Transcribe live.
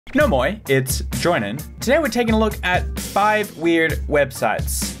No moi, it's Joinen. Today we're taking a look at 5 weird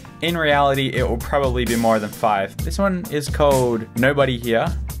websites. In reality, it will probably be more than 5. This one is called Nobody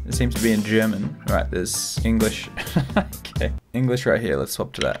Here. It seems to be in German. Right, there's English. Okay, English right here, let's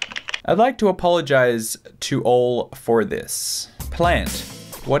swap to that. I'd like to apologize to all for this. Plant,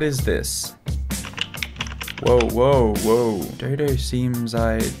 what is this? Whoa, whoa, whoa. Dodo seems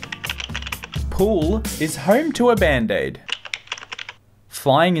Pool is home to a band-aid.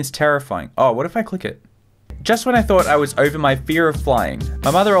 Flying is terrifying. Oh, what if I click it? Just when I thought I was over my fear of flying,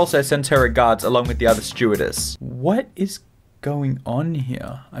 my mother also sends her regards along with the other stewardess. What is going on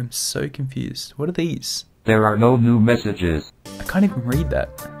here? I'm so confused. What are these? There are no new messages. I can't even read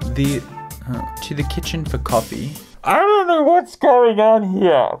that. To the kitchen for coffee. I don't know what's going on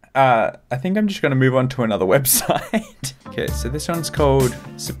here. I think I'm just gonna move on to another website. Okay, so this one's called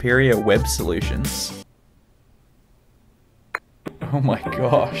Superior Web Solutions. Oh my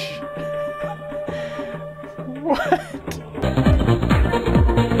gosh. What?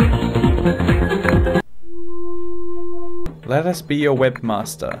 Let us be your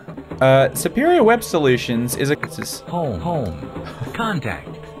webmaster. Superior Web Solutions is a... Home.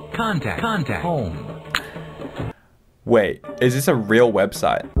 Contact. Home. Wait, is this a real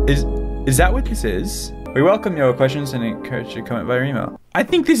website? Is that what this is? We welcome your questions and encourage you to comment via email. I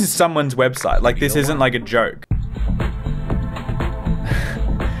think this is someone's website. Like, this isn't like a joke.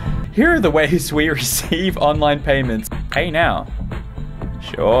 Here are the ways we receive online payments. Pay now.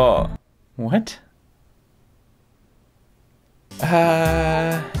 Sure. What?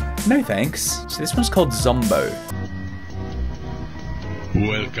 No thanks. So this one's called Zombo.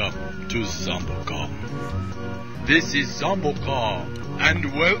 Welcome to Zombocom. This is Zombocom, and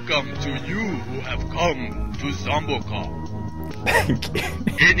welcome to you who have come to Zombocom. Thank you.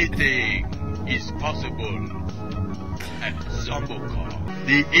 Anything is possible at Zombocom.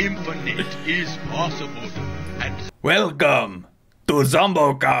 The infinite is possible at... Welcome to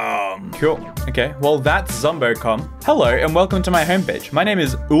Zombocom. Cool. Okay, well that's Zombocom. Hello and welcome to my homepage. My name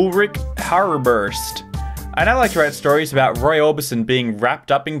is Ulrich Harburst, and I like to write stories about Roy Orbison being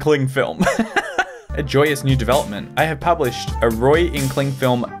wrapped up in cling film. A joyous new development. I have published a Roy in cling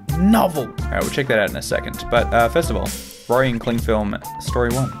film novel. Alright, we'll check that out in a second. But first of all, Roy in cling film story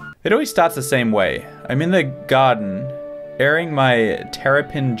 1. It always starts the same way. I'm in the garden, airing my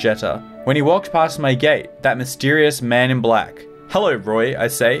terrapin jetta, when he walked past my gate, that mysterious man in black. Hello, Roy, I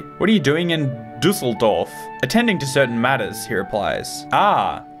say. What are you doing in Dusseldorf? Attending to certain matters, he replies.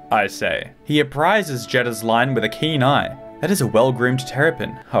 Ah, I say. He apprises Jetta's line with a keen eye. That is a well-groomed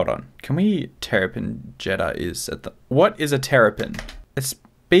terrapin. Hold on. Can we... Terrapin Jetta is at the... What is a terrapin? A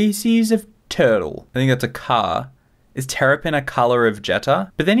species of turtle. I think that's a car. Is terrapin a color of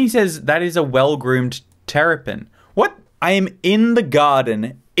Jetta? But then he says that is a well-groomed terrapin. What? I am in the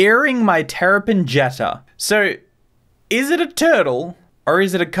garden airing my terrapin Jetta. So, is it a turtle or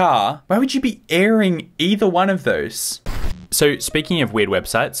is it a car? Why would you be airing either one of those? So speaking of weird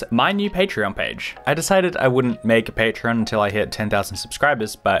websites, my new Patreon page. I decided I wouldn't make a Patreon until I hit 10,000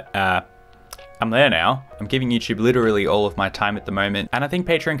 subscribers, but I'm there now. I'm giving YouTube literally all of my time at the moment, and I think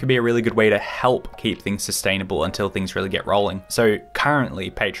Patreon could be a really good way to help keep things sustainable until things really get rolling. So currently,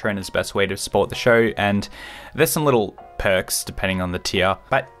 Patreon is the best way to support the show, and there's some little perks depending on the tier.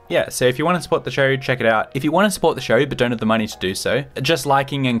 But yeah, so if you want to support the show, check it out. If you want to support the show but don't have the money to do so, just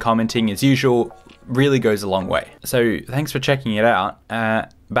liking and commenting as usual really goes a long way. So thanks for checking it out.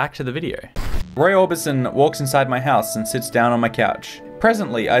 Back to the video. Roy Orbison walks inside my house and sits down on my couch.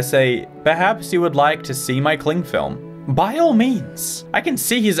 Presently, I say, perhaps you would like to see my cling film. By all means. I can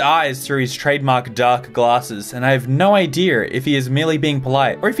see his eyes through his trademark dark glasses, and I have no idea if he is merely being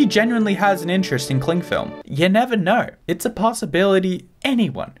polite or if he genuinely has an interest in cling film. You never know. It's a possibility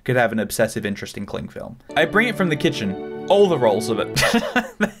anyone could have an obsessive interest in cling film. I bring it from the kitchen. All the rolls of it.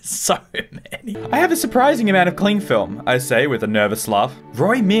 There's so many. I have a surprising amount of cling film, I say with a nervous laugh.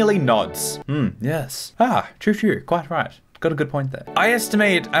 Roy merely nods. Yes. Ah, true, quite right. Got a good point there. I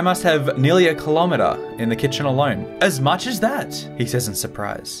estimate I must have nearly a kilometer in the kitchen alone. As much as that, he says in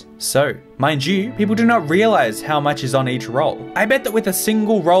surprise. So, mind you, people do not realize how much is on each roll. I bet that with a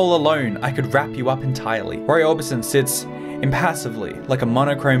single roll alone, I could wrap you up entirely. Roy Orbison sits impassively like a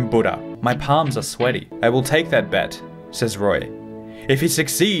monochrome Buddha. My palms are sweaty. I will take that bet, says Roy. If you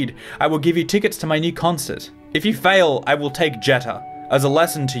succeed, I will give you tickets to my new concert. If you fail, I will take Jetta as a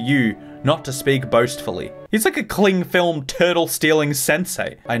lesson to you not to speak boastfully. He's like a cling film turtle stealing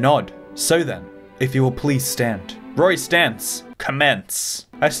sensei. I nod. So then, if you will please stand. Roy stands. Commence.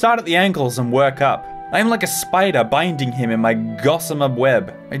 I start at the ankles and work up. I am like a spider binding him in my gossamer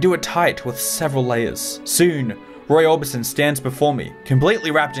web. I do it tight with several layers. Soon, Roy Orbison stands before me,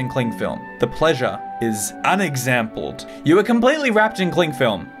 completely wrapped in cling film. The pleasure is unexampled. You are completely wrapped in cling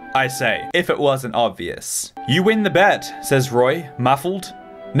film, I say, if it wasn't obvious. You win the bet, says Roy, muffled.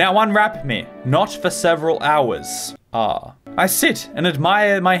 Now unwrap me, not for several hours. Ah. I sit and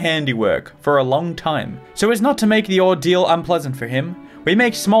admire my handiwork for a long time. So as not to make the ordeal unpleasant for him, we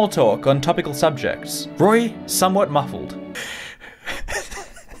make small talk on topical subjects. Roy, somewhat muffled.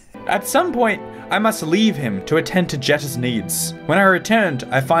 At some point, I must leave him to attend to Jetta's needs. When I returned,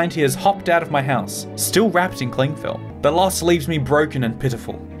 I find he has hopped out of my house, still wrapped in cling film. The loss leaves me broken and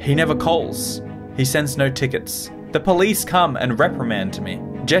pitiful. He never calls. He sends no tickets. The police come and reprimand me.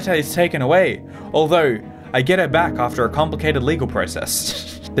 Jetta is taken away, although I get her back after a complicated legal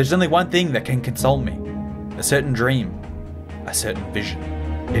process. There's only one thing that can console me. A certain dream. A certain vision.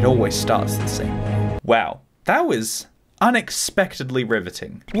 It always starts the same way. Wow, that was unexpectedly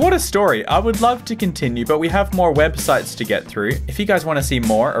riveting. What a story. I would love to continue, but we have more websites to get through. If you guys want to see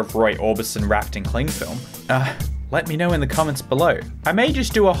more of Roy Orbison wrapped in cling film, let me know in the comments below. I may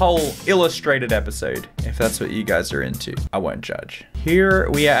just do a whole illustrated episode, if that's what you guys are into. I won't judge. Here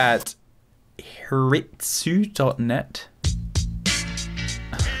we are at hiritsu.net.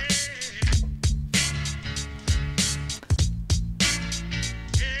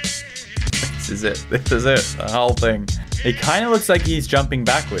 This is it. This is it. The whole thing. It kind of looks like he's jumping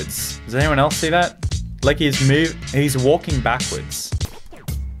backwards. Does anyone else see that? Like he's walking backwards.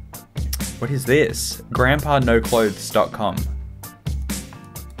 What is this? GrandpaNoClothes.com.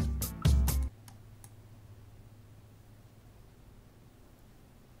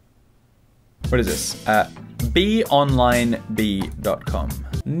 What is this? beonlineb.com.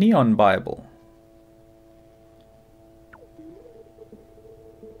 Neon Bible.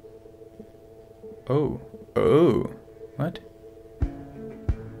 Oh, what?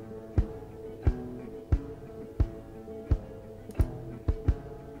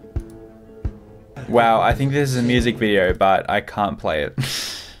 Wow, I think this is a music video, but I can't play it.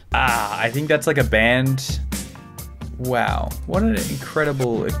 I think that's like a band. Wow, what an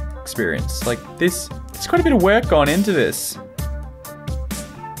incredible experience. Like there's quite a bit of work gone into this.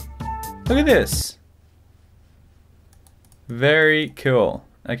 Look at this. Very cool.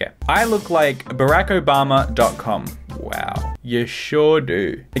 Okay, I look like BarackObama.com. Wow, you sure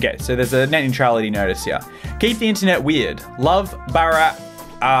do. Okay, so there's a net neutrality notice here. Keep the internet weird. Love,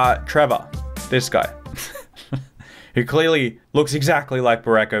 Trevor. This guy. Who clearly looks exactly like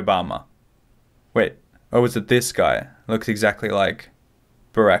Barack Obama. Wait, or was it this guy? Looks exactly like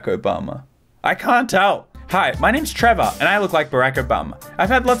Barack Obama. I can't tell. Hi, my name's Trevor, and I look like Barack Obama. I've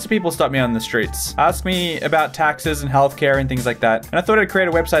had lots of people stop me on the streets, ask me about taxes and healthcare and things like that, and I thought I'd create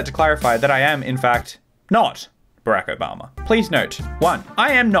a website to clarify that I am, in fact, not Barack Obama. Please note, 1,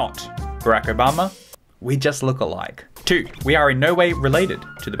 I am not Barack Obama. We just look alike. 2, we are in no way related,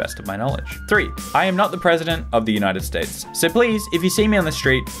 to the best of my knowledge. 3, I am not the President of the United States. So please, if you see me on the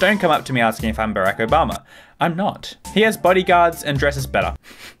street, don't come up to me asking if I'm Barack Obama. I'm not. He has bodyguards and dresses better.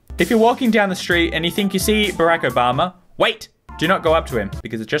 If you're walking down the street and you think you see Barack Obama, wait! Do not go up to him,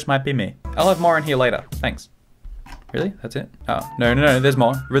 because it just might be me. I'll have more in here later. Thanks. Really? That's it? Oh, no, there's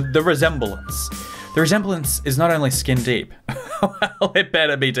more. The resemblance. The resemblance is not only skin deep. Well, it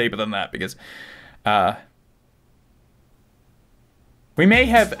better be deeper than that, because, we may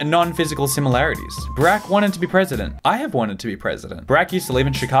have non-physical similarities. Barack wanted to be president. I have wanted to be president. Barack used to live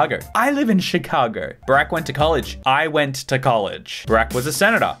in Chicago. I live in Chicago. Barack went to college. I went to college. Barack was a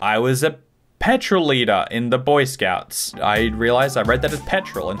senator. I was a petrol leader in the Boy Scouts. I realized I read that as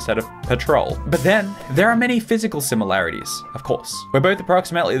petrol instead of patrol. But then, there are many physical similarities, of course. We're both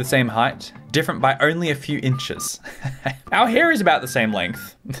approximately the same height, different by only a few inches. Our hair is about the same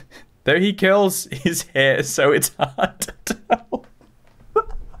length. Though he curls his hair, so it's hard to tell.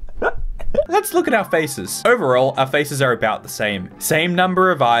 Let's look at our faces. Overall, our faces are about the same. Same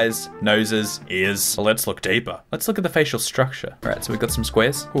number of eyes, noses, ears. Let's look deeper. Let's look at the facial structure. All right, so we've got some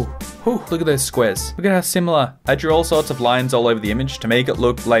squares. Ooh, look at those squares. Look at how similar. I drew all sorts of lines all over the image to make it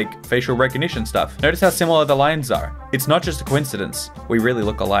look like facial recognition stuff. Notice how similar the lines are. It's not just a coincidence. We really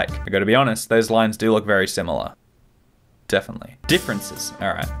look alike. I gotta be honest, those lines do look very similar. Definitely. Differences, all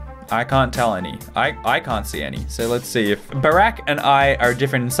right. I can't tell any. I can't see any. So let's see if Barack and I are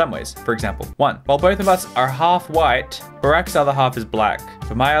different in some ways. For example, 1, while both of us are half white, Barack's other half is black,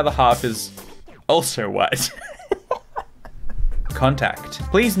 but my other half is also white. contact.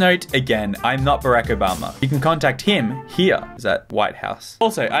 Please note again, I'm not Barack Obama. You can contact him here, is at White House.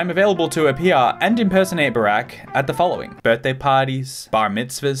 Also, I'm available to appear and impersonate Barack at the following: birthday parties, bar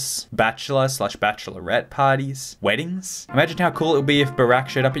mitzvahs, bachelor/bachelorette parties, weddings. Imagine how cool it would be if Barack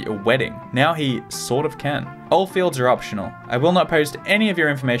showed up at your wedding. Now he sort of can. All fields are optional. I will not post any of your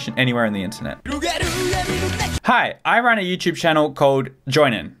information anywhere on the internet. Hi, I run a YouTube channel called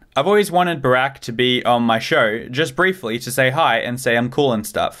Joinen. I've always wanted Barack to be on my show, just briefly to say hi and say I'm cool and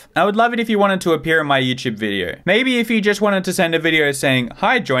stuff. I would love it if you wanted to appear in my YouTube video. Maybe if you just wanted to send a video saying,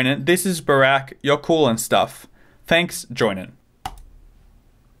 "Hi Joinen, this is Barack, you're cool and stuff. Thanks, Joinen."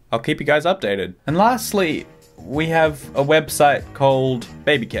 I'll keep you guys updated. And lastly, we have a website called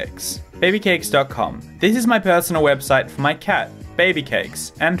Babycakes. Babycakes.com. This is my personal website for my cat,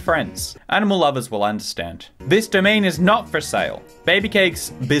 Babycakes, and friends. Animal lovers will understand. This domain is not for sale.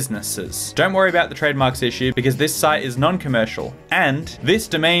 Babycakes businesses. Don't worry about the trademarks issue because this site is non-commercial. And this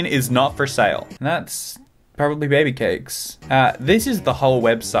domain is not for sale. And that's probably Babycakes. This is the whole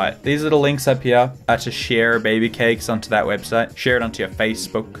website. These little links up here are to share Babycakes onto that website. Share it onto your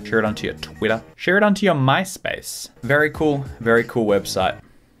Facebook. Share it onto your Twitter. Share it onto your MySpace. Very cool website.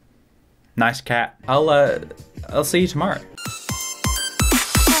 Nice cat. I'll see you tomorrow.